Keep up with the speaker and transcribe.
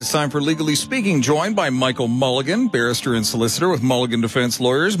It's time for Legally Speaking, joined by Michael Mulligan, barrister and solicitor with Mulligan Defense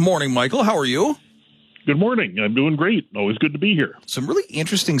Lawyers. Morning, Michael. How are you? Good morning. I'm doing great. Always good to be here. Some really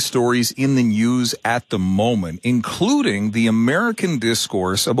interesting stories in the news at the moment, including the American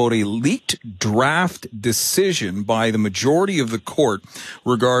discourse about a leaked draft decision by the majority of the court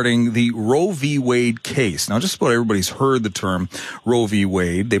regarding the Roe v. Wade case. Now, just about everybody's heard the term Roe v.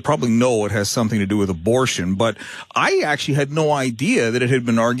 Wade. They probably know it has something to do with abortion, but I actually had no idea that it had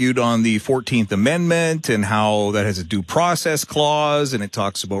been argued on the 14th Amendment and how that has a due process clause, and it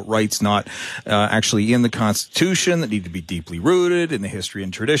talks about rights not actually in the Constitution that need to be deeply rooted in the history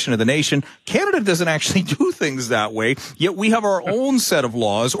and tradition of the nation. Canada doesn't actually do things that way, yet we have our own set of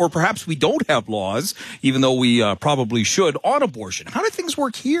laws, or perhaps we don't have laws, even though we probably should, on abortion. How do things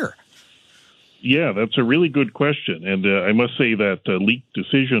work here? Yeah, that's a really good question. And I must say that leaked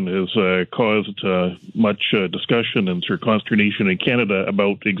decision has caused much discussion and sort of consternation in Canada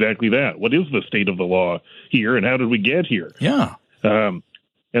about exactly that. What is the state of the law here, and how did we get here? Yeah.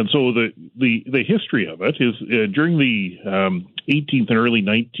 And so the history of it is during the 18th and early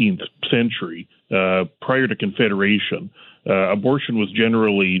 19th century, prior to Confederation, abortion was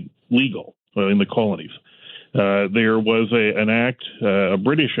generally legal in the colonies. There was an act, a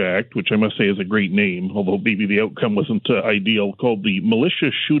British act, which I must say is a great name, although maybe the outcome wasn't ideal, called the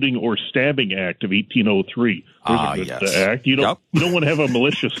Malicious Shooting or Stabbing Act of 1803. There's a good act. You don't want to have a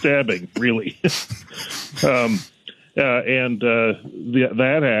malicious stabbing, really.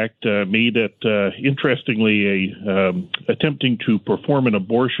 That act made it, interestingly, attempting to perform an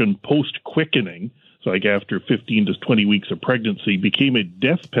abortion post-quickening, so like after 15 to 20 weeks of pregnancy, became a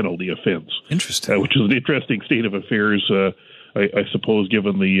death penalty offense. Interesting. Which is an interesting state of affairs, I suppose,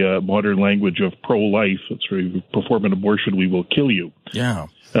 given the modern language of pro-life. It's where you perform an abortion, we will kill you. Yeah.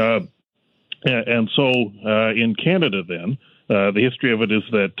 And so in Canada then, the history of it is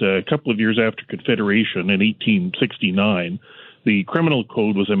that a couple of years after Confederation, in 1869, the criminal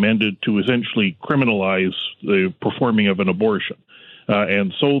code was amended to essentially criminalize the performing of an abortion.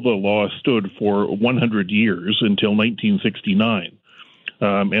 And so the law stood for 100 years until 1969.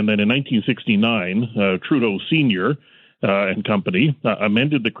 And then in 1969, Trudeau Sr. And company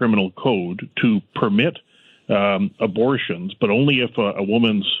amended the criminal code to permit abortions, but only if a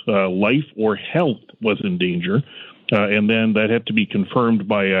woman's life or health was in danger. And then that had to be confirmed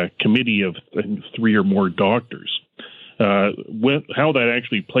by a committee of 3 or more doctors. How that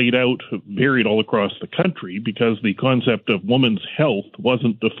actually played out varied all across the country because the concept of woman's health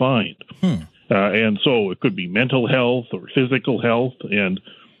wasn't defined. And so it could be mental health or physical health, and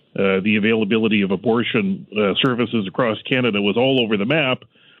the availability of abortion services across Canada was all over the map,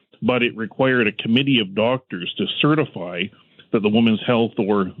 but it required a committee of doctors to certify that the woman's health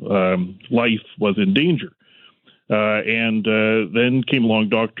or life was in danger. And then came along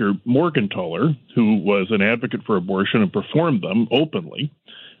Dr. Morgentaler, who was an advocate for abortion and performed them openly.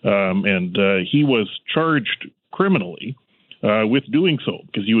 And he was charged criminally with doing so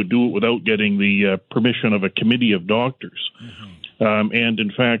because he would do it without getting the permission of a committee of doctors. And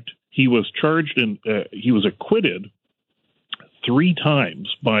in fact, he was charged and he was acquitted 3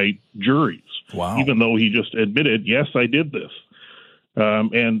 times by juries. Wow. Even though he just admitted, yes, I did this.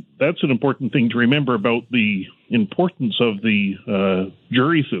 And that's an important thing to remember about the importance of the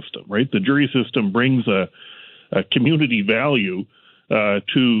jury system, right? The jury system brings a community value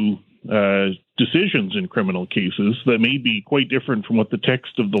to decisions in criminal cases that may be quite different from what the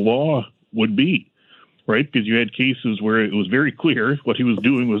text of the law would be, right? Because you had cases where it was very clear what he was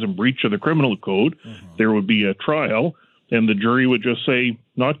doing was in breach of the criminal code. There would be a trial, and the jury would just say,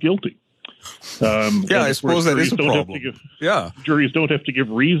 not guilty. I suppose that is a problem. Juries don't have to give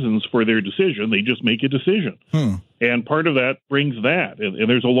reasons for their decision. They just make a decision. And part of that brings that. And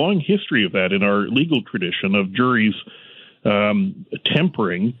there's a long history of that in our legal tradition of juries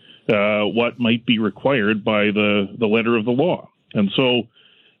tempering what might be required by the letter of the law. And so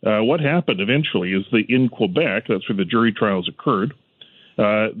what happened eventually is that in Quebec, that's where the jury trials occurred,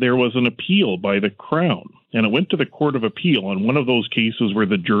 there was an appeal by the Crown. And it went to the Court of Appeal on one of those cases where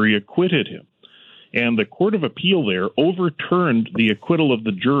the jury acquitted him. And the Court of Appeal there overturned the acquittal of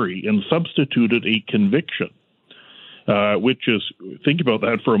the jury and substituted a conviction, which is, think about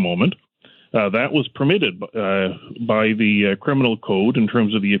that for a moment, that was permitted by the criminal code in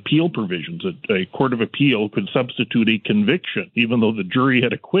terms of the appeal provisions. A Court of Appeal could substitute a conviction, even though the jury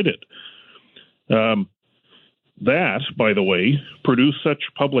had acquitted. That, by the way, produced such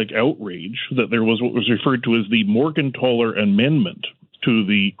public outrage that there was what was referred to as the Morgentaler Amendment to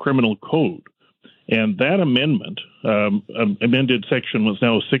the Criminal Code. And that amendment, amended section was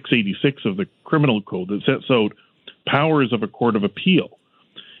now 686 of the Criminal Code that sets out powers of a Court of Appeal.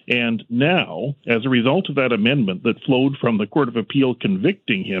 And now, as a result of that amendment that flowed from the Court of Appeal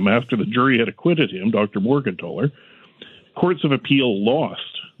convicting him after the jury had acquitted him, Dr. Morgentaler, courts of appeal lost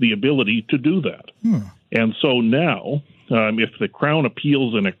the ability to do that. And so now, if the Crown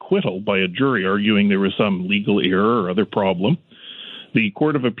appeals an acquittal by a jury arguing there was some legal error or other problem, the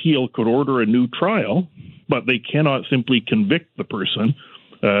Court of Appeal could order a new trial, but they cannot simply convict the person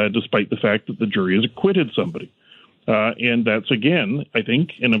despite the fact that the jury has acquitted somebody. And that's, again, I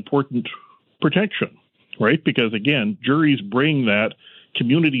think, an important protection, right? Because, again, juries bring that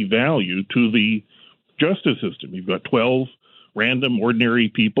community value to the justice system. You've got 12 random, ordinary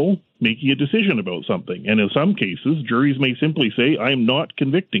people making a decision about something. And in some cases, juries may simply say, I'm not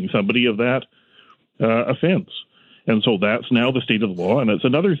convicting somebody of that offense. And so that's now the state of the law. And it's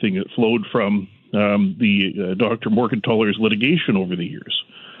another thing that flowed from the Dr. Morgentaler's litigation over the years.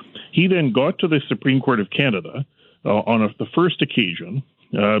 He then got to the Supreme Court of Canada on the first occasion,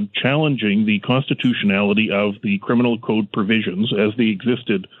 challenging the constitutionality of the criminal code provisions as they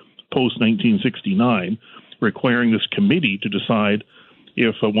existed post-1969, requiring this committee to decide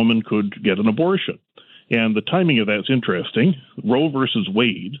if a woman could get an abortion. And the timing of that's interesting. Roe versus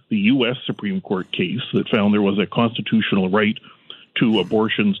Wade, the U.S. Supreme Court case that found there was a constitutional right to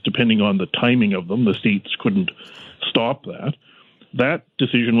abortions depending on the timing of them, the states couldn't stop that. That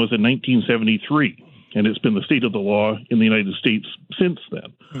decision was in 1973, and it's been the state of the law in the United States since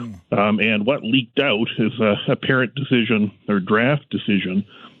then. And what leaked out is a parent decision or draft decision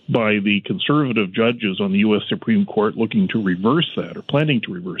by the conservative judges on the U.S. Supreme Court looking to reverse that or planning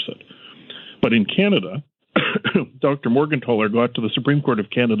to reverse it. But in Canada, Dr. Morgentaler got to the Supreme Court of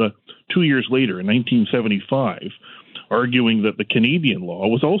Canada 2 years later, in 1975, arguing that the Canadian law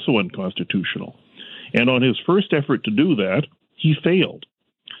was also unconstitutional. And on his first effort to do that, he failed.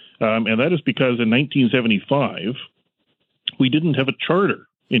 And that is because in 1975, we didn't have a charter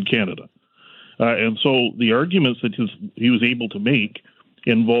in Canada. And so the arguments that he was able to make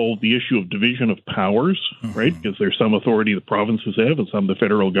involved the issue of division of powers, right? Because there's some authority the provinces have and some the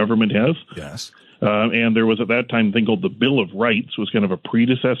federal government has. Yes. And there was at that time a thing called the Bill of Rights, was kind of a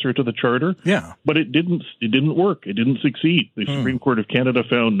predecessor to the charter. Yeah. But it didn't work. It didn't succeed. The Supreme Court of Canada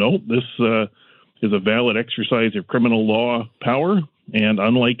found, no, this is a valid exercise of criminal law power. And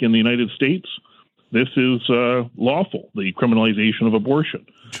unlike in the United States, this is lawful, the criminalization of abortion.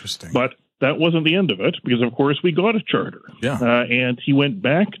 Interesting. But that wasn't the end of it, because, of course, we got a charter. Yeah. And he went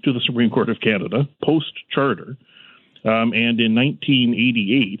back to the Supreme Court of Canada post-charter. And in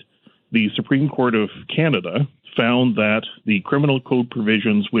 1988, the Supreme Court of Canada found that the criminal code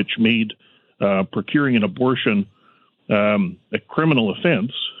provisions which made procuring an abortion a criminal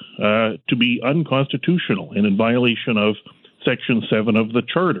offense to be unconstitutional and in violation of Section 7 of the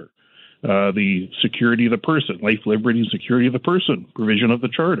Charter, the security of the person, life, liberty, and security of the person provision of the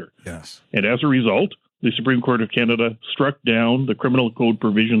Charter. Yes. And as a result, the Supreme Court of Canada struck down the criminal code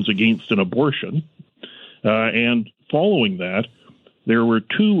provisions against an abortion. And following that, there were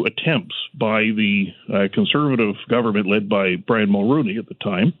two attempts by the conservative government led by Brian Mulroney at the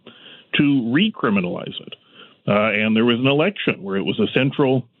time to recriminalize it. And there was an election where it was a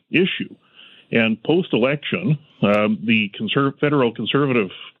central issue. And post-election, the federal Conservative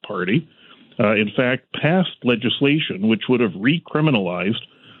Party, in fact, passed legislation which would have recriminalized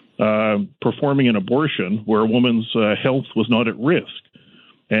performing an abortion where a woman's health was not at risk.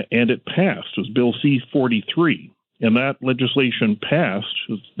 And it passed. It was Bill C-43. And that legislation passed,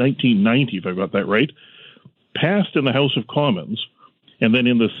 it was 1990, if I got that right, passed in the House of Commons. And then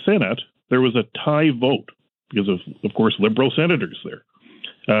in the Senate, there was a tie vote because of course, Liberal senators there.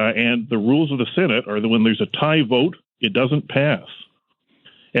 And the rules of the Senate are that when there's a tie vote, it doesn't pass.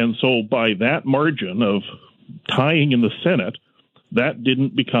 And so by that margin of tying in the Senate, that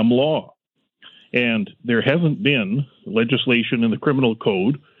didn't become law. And there hasn't been legislation in the criminal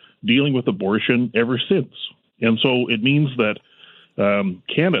code dealing with abortion ever since. And so it means that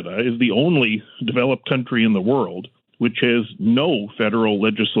Canada is the only developed country in the world which has no federal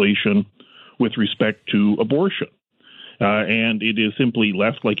legislation with respect to abortion. And it is simply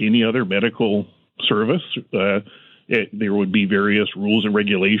left like any other medical service. There would be various rules and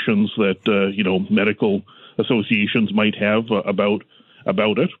regulations that, medical associations might have about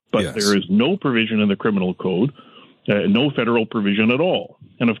it. But yes, there is no provision in the criminal code, no federal provision at all.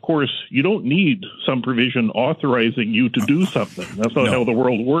 And of course, you don't need some provision authorizing you to do something. That's not how the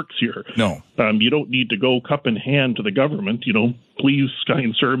world works here. No. You don't need to go cup in hand to the government, please,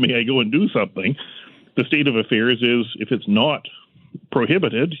 kind sir, may I go and do something? The state of affairs is if it's not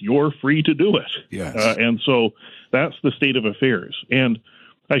prohibited, you're free to do it. Yes. And so that's the state of affairs. And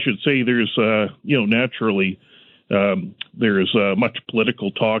I should say there's, naturally, There's much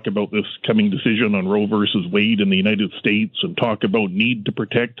political talk about this coming decision on Roe versus Wade in the United States, and talk about need to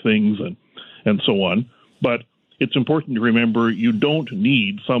protect things and so on. But it's important to remember you don't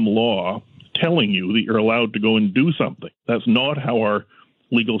need some law telling you that you're allowed to go and do something. That's not how our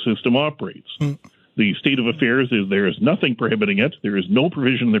legal system operates. The state of affairs is there is nothing prohibiting it. There is no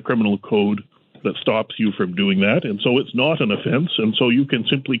provision in the criminal code that stops you from doing that, and so it's not an offense, and so you can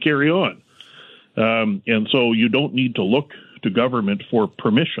simply carry on. And so you don't need to look to government for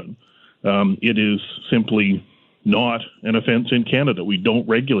permission. It is simply not an offense in Canada. We don't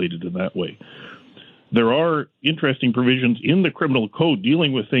regulate it in that way. There are interesting provisions in the criminal code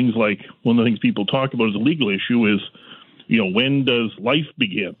dealing with things like, one of the things people talk about as a legal issue is, when does life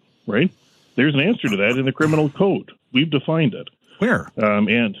begin, right? There's an answer to that in the criminal code. We've defined it. Where?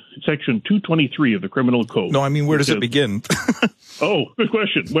 And Section 223 of the criminal code. No, I mean, where does it begin? Oh, good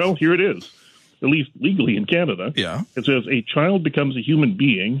question. Well, here it is, at least legally in Canada. Yeah. It says, a child becomes a human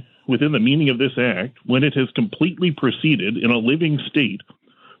being within the meaning of this act when it has completely proceeded in a living state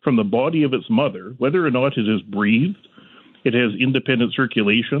from the body of its mother, whether or not it is breathed, it has independent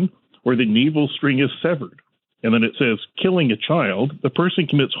circulation, or the navel string is severed. And then it says, killing a child, the person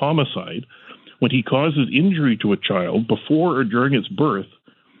commits homicide when he causes injury to a child before or during its birth,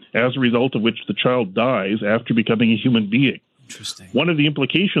 as a result of which the child dies after becoming a human being. Interesting. One One of the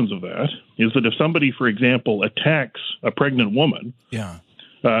implications of that is that if somebody, for example, attacks a pregnant woman,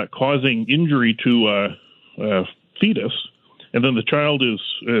 causing injury to a fetus, and then the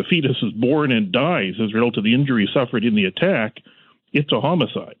fetus is born and dies as a result of the injury suffered in the attack, it's a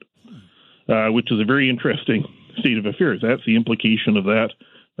homicide, which is a very interesting state of affairs. That's the implication of that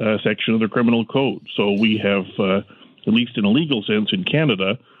section of the criminal code. So we have, at least in a legal sense in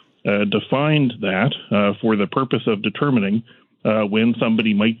Canada, defined that for the purpose of determining when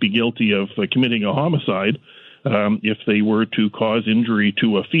somebody might be guilty of committing a homicide if they were to cause injury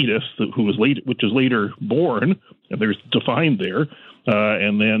to a fetus which is later born, and there's defined there,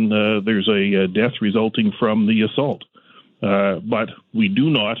 and then there's a death resulting from the assault. But we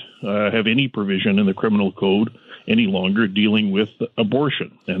do not have any provision in the criminal code any longer dealing with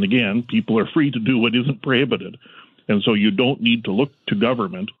abortion. And again, people are free to do what isn't prohibited. And so you don't need to look to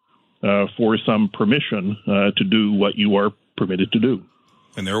government for some permission to do what you are permitted to do.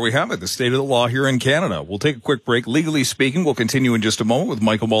 And there we have it, the state of the law here in Canada. We'll take a quick break. Legally Speaking, we'll continue in just a moment with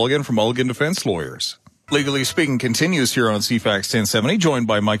Michael Mulligan from Mulligan Defense Lawyers. Legally Speaking continues here on CFAX 1070, joined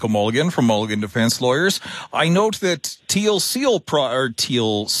by Michael Mulligan from Mulligan Defense Lawyers. I note that Teal Cedar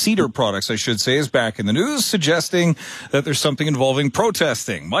Products, I should say, is back in the news, suggesting that there's something involving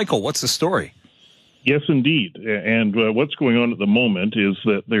protesting. Michael, what's the story? Yes, indeed. And what's going on at the moment is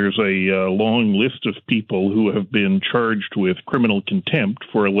that there's a long list of people who have been charged with criminal contempt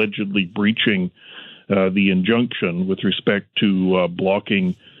for allegedly breaching the injunction with respect to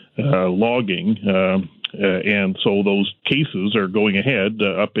blocking logging. And so those cases are going ahead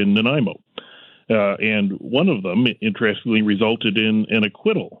up in Nanaimo. And one of them, interestingly, resulted in an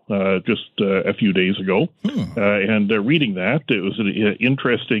acquittal just a few days ago. And reading that, it was an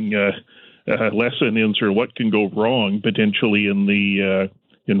interesting lesson in sort of what can go wrong potentially in the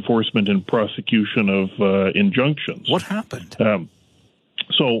enforcement and prosecution of injunctions. What happened?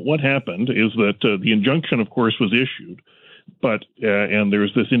 So what happened is that the injunction, of course, was issued, but and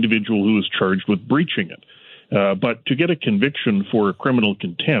there's this individual who was charged with breaching it. But to get a conviction for criminal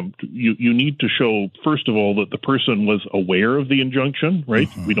contempt, you need to show, first of all, that the person was aware of the injunction, right?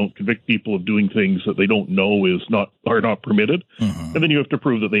 Mm-hmm. We don't convict people of doing things that they don't know are not permitted. Mm-hmm. And then you have to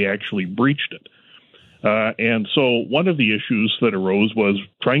prove that they actually breached it. And so one of the issues that arose was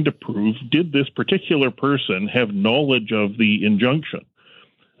trying to prove, did this particular person have knowledge of the injunction?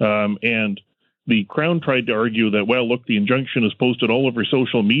 And the Crown tried to argue that, well, look, the injunction is posted all over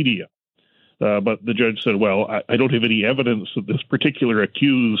social media. But the judge said, well, I don't have any evidence that this particular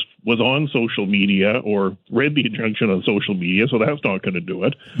accused was on social media or read the injunction on social media, so that's not going to do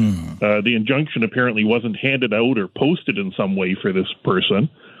it. The injunction apparently wasn't handed out or posted in some way for this person.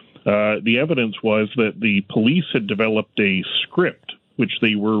 The evidence was that the police had developed a script which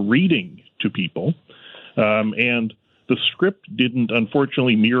they were reading to people, and the script didn't,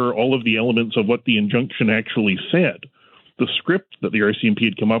 unfortunately, mirror all of the elements of what the injunction actually said. The script that the RCMP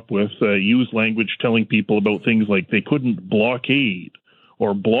had come up with used language telling people about things like they couldn't blockade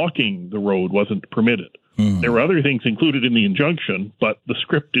or blocking the road wasn't permitted. There were other things included in the injunction, but the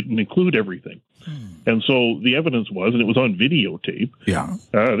script didn't include everything. And so the evidence was, and it was on videotape,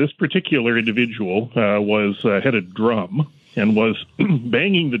 this particular individual had a drum and was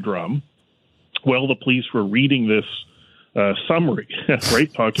banging the drum while the police were reading this summary,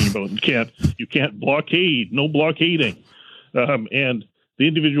 right? Talking about you can't blockade, no blockading. And the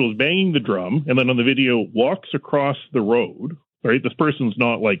individual is banging the drum, and then on the video walks across the road, right? This person's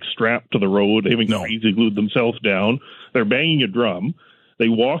not like strapped to the road, having crazy glued themselves down. They're banging a drum. They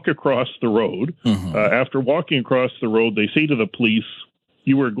walk across the road. After walking across the road, they say to the police,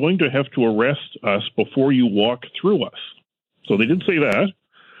 "You are going to have to arrest us before you walk through us." So they did say that.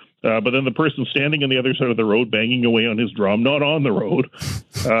 But then the person standing on the other side of the road, banging away on his drum, not on the road.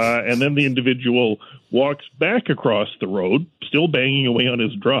 And then the individual walks back across the road, still banging away on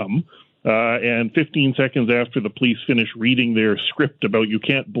his drum. And 15 seconds after the police finish reading their script about you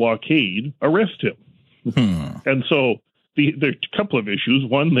can't blockade, arrest him. And so there are a couple of issues.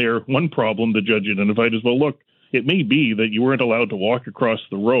 One problem the judge identified is, well, look, it may be that you weren't allowed to walk across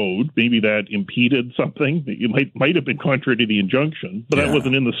the road. Maybe that impeded something. You might have been contrary to the injunction, but that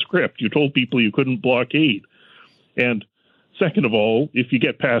wasn't in the script. You told people you couldn't blockade. And second of all, if you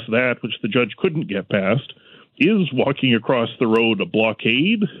get past that, which the judge couldn't get past, is walking across the road a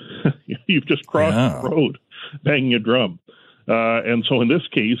blockade? You've just crossed the road, banging a drum. And so in this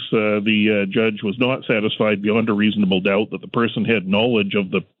case, the judge was not satisfied beyond a reasonable doubt that the person had knowledge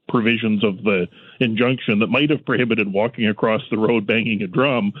of the provisions of the injunction that might have prohibited walking across the road banging a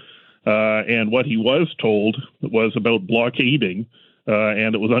drum. And what he was told was about blockading,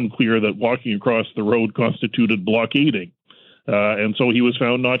 and it was unclear that walking across the road constituted blockading. And so he was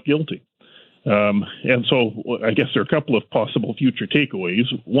found not guilty. And so I guess there are a couple of possible future takeaways.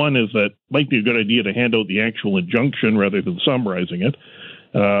 One is that it might be a good idea to hand out the actual injunction rather than summarizing it.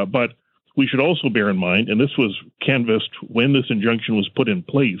 But we should also bear in mind, and this was canvassed when this injunction was put in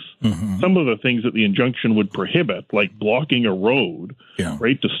place, some of the things that the injunction would prohibit, like blocking a road,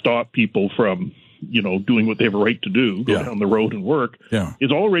 right, to stop people from, doing what they have a right to do, go down the road and work,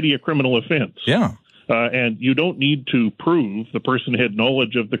 is already a criminal offense. And you don't need to prove the person had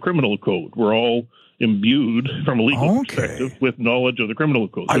knowledge of the criminal code. We're all imbued from a legal perspective with knowledge of the criminal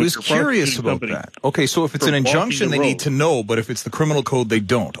code. So I was curious about that. Okay, so if it's an injunction, they need to know, but if it's the criminal code, they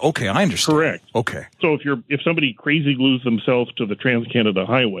don't. Okay, I understand. Correct. Okay. So if somebody crazy glues themselves to the Trans-Canada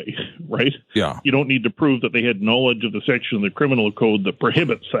Highway, right? You don't need to prove that they had knowledge of the section of the criminal code that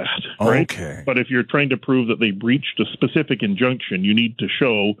prohibits that, right? Okay. But if you're trying to prove that they breached a specific injunction, you need to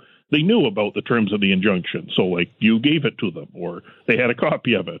show they knew about the terms of the injunction. So, like, you gave it to them, or they had a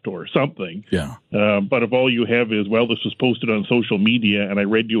copy of it, or something. But if all you have is, well, this was posted on social media, and I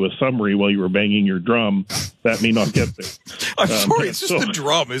read you a summary while you were banging your drum, that may not get there. I'm sorry, it's just the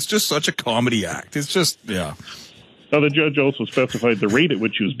drum. It's just such a comedy act. It's just, Now, the judge also specified the rate at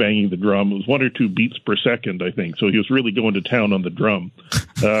which he was banging the drum. It was 1 or 2 beats per second, I think. So he was really going to town on the drum.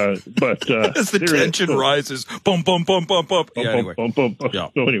 But as the tension rises, bump, bump, bump, bump, bump. Bump, bump, bump, bump.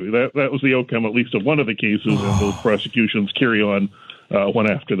 So anyway, that was the outcome, at least of one of the cases, and those prosecutions carry on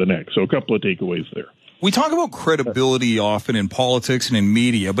one after the next. So a couple of takeaways there. We talk about credibility often in politics and in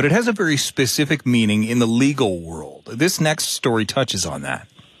media, but it has a very specific meaning in the legal world. This next story touches on that.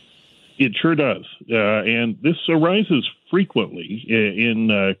 It sure does. And this arises frequently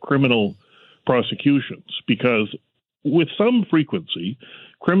in criminal prosecutions because with some frequency,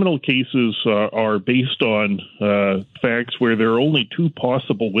 criminal cases are based on facts where there are only 2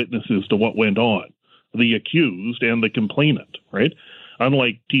 possible witnesses to what went on, the accused and the complainant, right?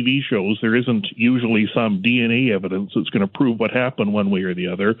 Unlike TV shows, there isn't usually some DNA evidence that's going to prove what happened one way or the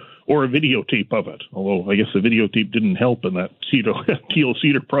other, or a videotape of it. Although I guess the videotape didn't help in that Teal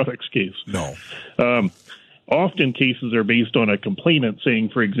Cedar Products case. No. Often cases are based on a complainant saying,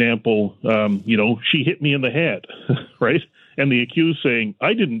 for example, she hit me in the head, right? And the accused saying,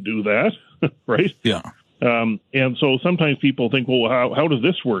 I didn't do that, right? And so sometimes people think, well, how does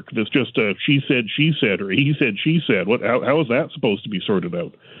this work? If it's just a she said, or he said, she said, how is that supposed to be sorted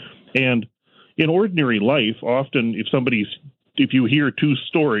out? And in ordinary life, often if you hear 2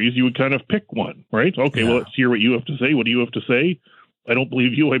 stories, you would kind of pick one, right? Okay, well, let's hear what you have to say. What do you have to say? I don't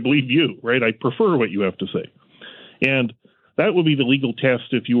believe you. I believe you, right? I prefer what you have to say. And that would be the legal test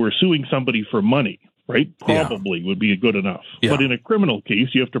if you were suing somebody for money. Right? Probably would be good enough. But in a criminal case,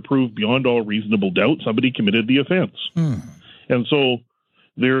 you have to prove beyond all reasonable doubt somebody committed the offense. And so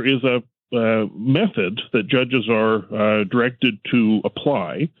there is a method that judges are directed to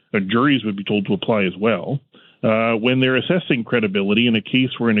apply, and juries would be told to apply as well, when they're assessing credibility in a case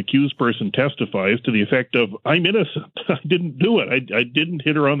where an accused person testifies to the effect of, I'm innocent, I didn't do it, I didn't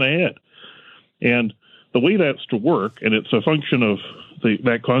hit her on the head. And the way that's to work, and it's a function of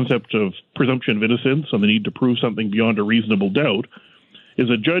that concept of presumption of innocence and the need to prove something beyond a reasonable doubt, is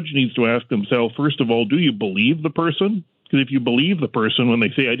a judge needs to ask themselves, first of all, do you believe the person? Because if you believe the person when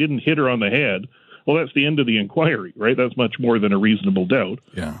they say, I didn't hit her on the head, well, that's the end of the inquiry, right? That's much more than a reasonable doubt.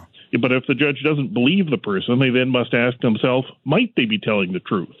 Yeah. But if the judge doesn't believe the person, they then must ask themselves, might they be telling the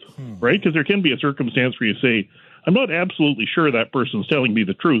truth, right? Because there can be a circumstance where you say, I'm not absolutely sure that person's telling me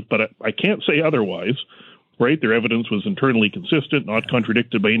the truth, but I can't say otherwise, right? Their evidence was internally consistent, not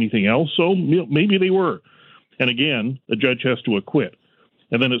contradicted by anything else, so maybe they were. And again, the judge has to acquit.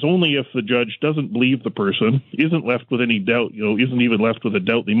 And then it's only if the judge doesn't believe the person, isn't left with any doubt, isn't even left with a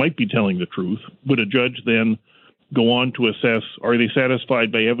doubt they might be telling the truth, would a judge then go on to assess, are they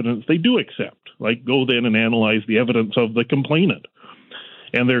satisfied by evidence they do accept? Like, go then and analyze the evidence of the complainant.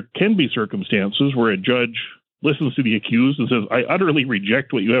 And there can be circumstances where a judge listens to the accused and says, I utterly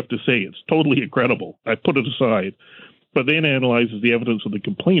reject what you have to say. It's totally incredible. I put it aside. But then analyzes the evidence of the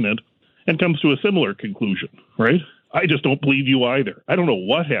complainant and comes to a similar conclusion, right? I just don't believe you either. I don't know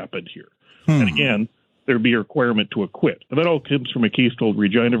what happened here. And again, there'd be a requirement to acquit. And that all comes from a case called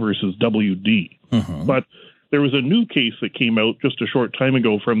Regina versus WD. But there was a new case that came out just a short time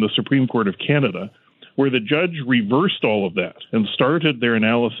ago from the Supreme Court of Canada where the judge reversed all of that and started their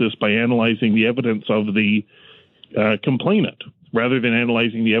analysis by analyzing the evidence of the complainant rather than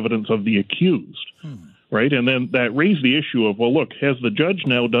analyzing the evidence of the accused, right? And then that raised the issue of, well, look, has the judge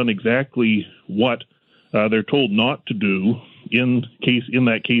now done exactly what they're told not to do in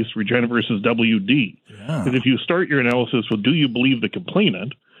that case, Regina versus WD? Because if you start your analysis with, do you believe the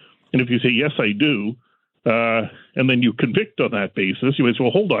complainant? And if you say, yes, I do, and then you convict on that basis, you may say,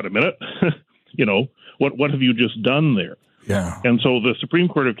 well, hold on a minute. What have you just done there? Yeah. And so the Supreme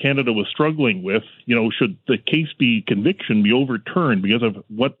Court of Canada was struggling with, should the conviction be overturned because of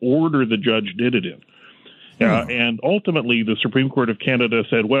what order the judge did it in? And ultimately, the Supreme Court of Canada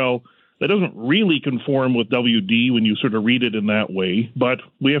said, well, that doesn't really conform with WD when you sort of read it in that way, but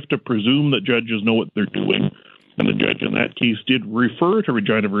we have to presume that judges know what they're doing. And the judge in that case did refer to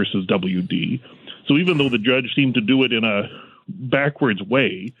Regina versus WD. So even though the judge seemed to do it in a backwards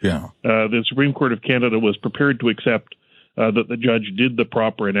way, the Supreme Court of Canada was prepared to accept that the judge did the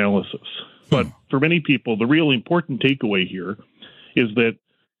proper analysis. But for many people, the real important takeaway here is that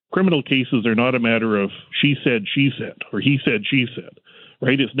criminal cases are not a matter of she said, or he said, she said,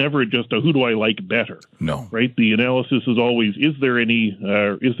 right? It's never just a who do I like better. No. Right? The analysis is always, is there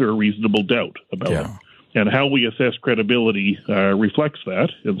a reasonable doubt about it? And how we assess credibility reflects that.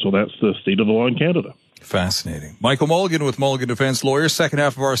 And so that's the state of the law in Canada. Fascinating. Michael Mulligan with Mulligan Defense Lawyers, second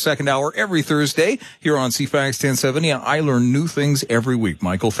half of our second hour every Thursday here on CFAX 1070. I learn new things every week.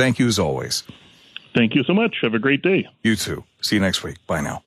 Michael, thank you as always. Thank you so much. Have a great day. You too. See you next week. Bye now.